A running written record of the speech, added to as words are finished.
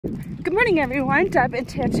Good morning, everyone. Deb and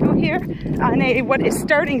Tattoo here on what is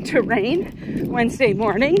starting to rain Wednesday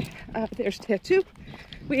morning. There's Tattoo.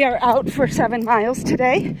 We are out for 7 miles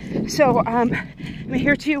today. So I'm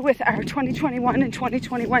here to you with our 2021 and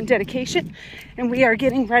 2021 dedication. And we are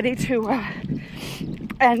getting ready to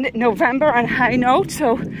end November on a high note.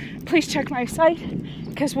 So please check my site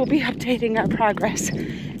because we'll be updating our progress.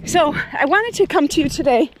 So I wanted to come to you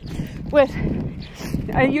today with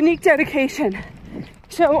a unique dedication.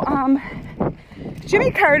 So,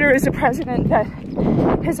 Jimmy Carter is a president that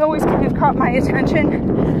has always kind of caught my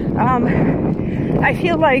attention. I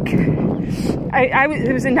feel like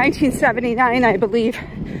it was in 1979, I believe,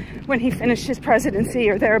 when he finished his presidency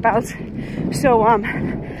or thereabouts. So,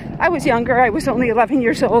 I was younger. I was only 11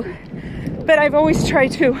 years old. But I've always tried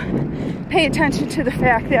to pay attention to the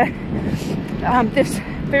fact that this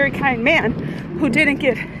very kind man who didn't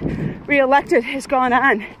get reelected has gone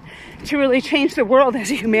on to really change the world as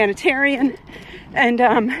a humanitarian. And,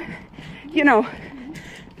 you know,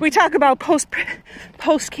 we talk about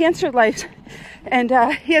post-cancer life, and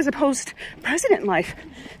he has a post-president life.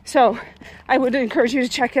 So I would encourage you to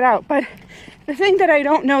check it out. But the thing that I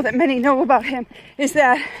don't know that many know about him is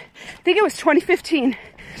that, I think it was 2015,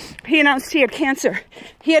 he announced he had cancer.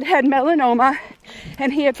 He had had melanoma,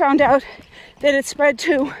 and he had found out that it spread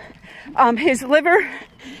to his liver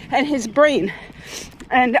and his brain.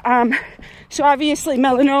 And so obviously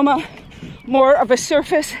melanoma, more of a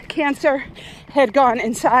surface cancer, had gone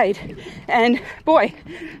inside. And boy,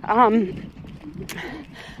 I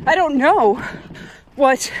don't know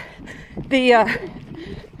what the,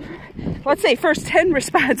 let's say, first 10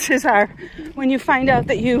 responses are when you find out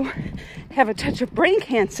that you have a touch of brain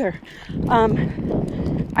cancer.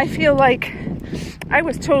 I feel like I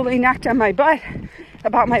was totally knocked on my butt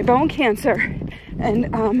about my bone cancer.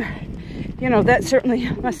 And, you know, that certainly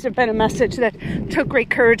must have been a message that took great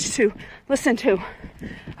courage to listen to.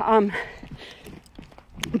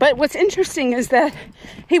 But what's interesting is that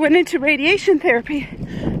he went into radiation therapy,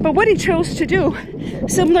 but what he chose to do,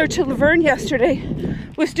 similar to Laverne yesterday,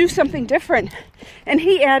 was do something different. And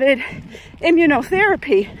he added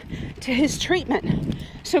immunotherapy to his treatment.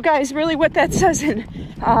 So guys, really what that says in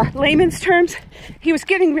layman's terms, he was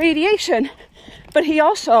getting radiation, but he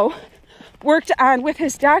also worked on, with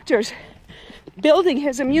his doctors, building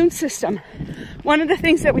his immune system. One of the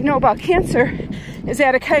things that we know about cancer is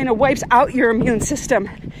that it kind of wipes out your immune system.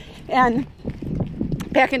 And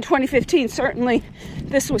back in 2015, certainly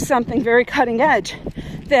this was something very cutting edge.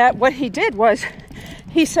 That what he did was,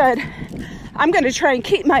 he said, I'm going to try and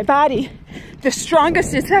keep my body the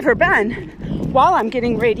strongest it's ever been while I'm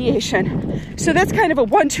getting radiation. So that's kind of a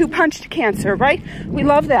 1-2 punch to cancer, right? We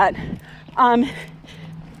love that.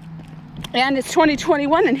 And it's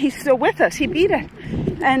 2021 and he's still with us. He beat it.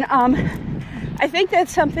 And I think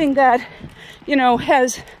that's something that, you know,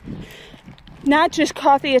 has not just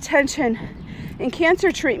caught the attention in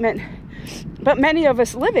cancer treatment, but many of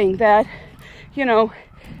us living that, you know,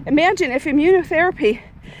 imagine if immunotherapy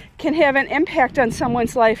can have an impact on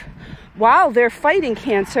someone's life while they're fighting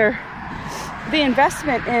cancer. The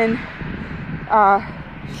investment in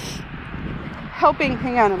helping,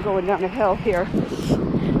 hang on, I'm going down a hill here.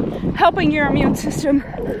 Helping your immune system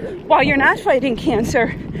while you're not fighting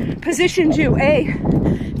cancer positions you, A,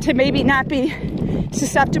 to maybe not be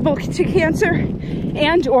susceptible to cancer,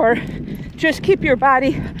 and or just keep your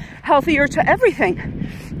body healthier to everything.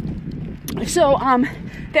 So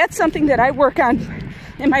that's something that I work on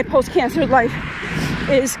in my post-cancer life,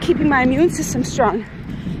 is keeping my immune system strong.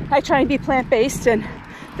 I try and be plant-based and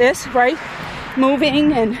this, right?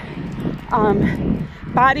 Moving and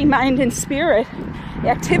body, mind, and spirit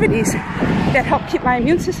activities that help keep my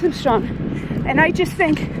immune system strong. And I just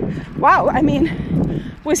think, wow, I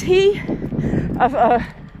mean, was he a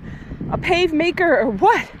pave maker or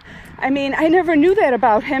what? I mean, I never knew that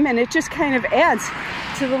about him, and it just kind of adds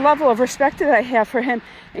to the level of respect that I have for him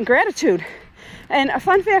and gratitude. And a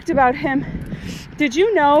fun fact about him, did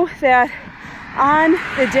you know that on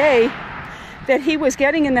the day that he was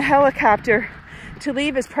getting in the helicopter to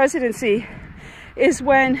leave his presidency is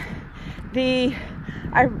when the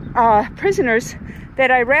prisoners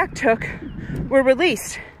that Iraq took were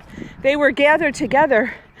released? They were gathered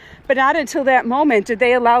together, but not until that moment did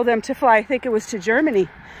they allow them to fly. I think it was to Germany.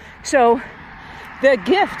 So the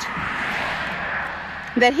gift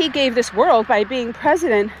that he gave this world by being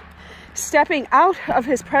president, stepping out of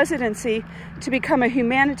his presidency to become a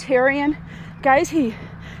humanitarian. Guys, he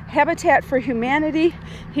Habitat for Humanity.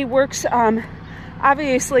 He works,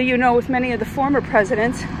 obviously, you know, with many of the former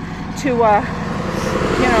presidents to,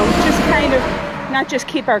 you know, just kind of not just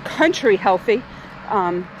keep our country healthy,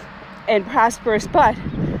 and prosperous, but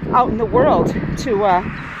out in the world to,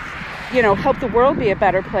 you know, help the world be a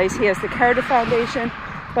better place. He has the Carter Foundation.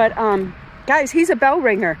 But guys, he's a bell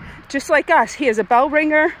ringer, just like us. He is a bell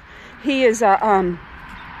ringer. He is a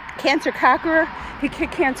cancer conqueror. He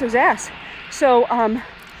kicked cancer's ass. So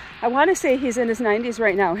I want to say he's in his 90s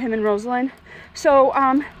right now, him and Rosalind. So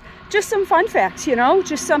just some fun facts, you know,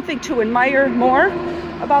 just something to admire more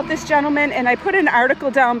about this gentleman. And I put an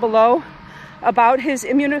article down below about his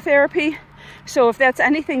immunotherapy. So if that's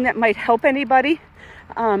anything that might help anybody,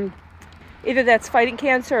 either that's fighting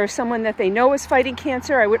cancer or someone that they know is fighting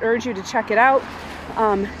cancer, I would urge you to check it out,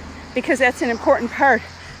 because that's an important part.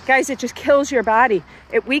 Guys, it just kills your body.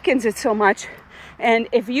 It weakens it so much. And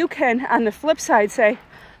if you can, on the flip side, say,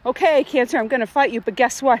 okay, cancer, I'm going to fight you, but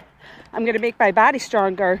guess what? I'm going to make my body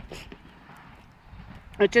stronger.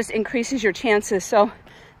 It just increases your chances. So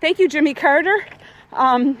thank you, Jimmy Carter.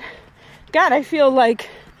 God, I feel like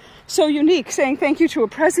so unique saying thank you to a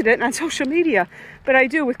president on social media, but I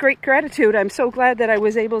do with great gratitude. I'm so glad that I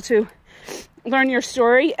was able to learn your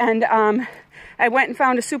story. And I went and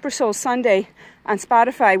found a Super Soul Sunday on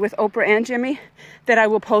Spotify with Oprah and Jimmy that I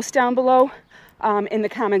will post down below in the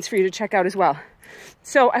comments for you to check out as well.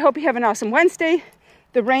 So I hope you have an awesome Wednesday.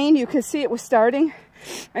 The rain, you can see it was starting.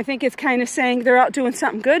 I think it's kind of saying they're out doing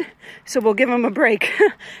something good, so we'll give them a break.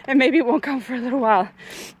 And maybe it won't come for a little while.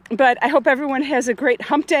 But I hope everyone has a great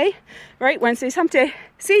hump day, right? Wednesday's hump day.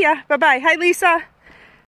 See ya. Bye-bye. Hi, Lisa.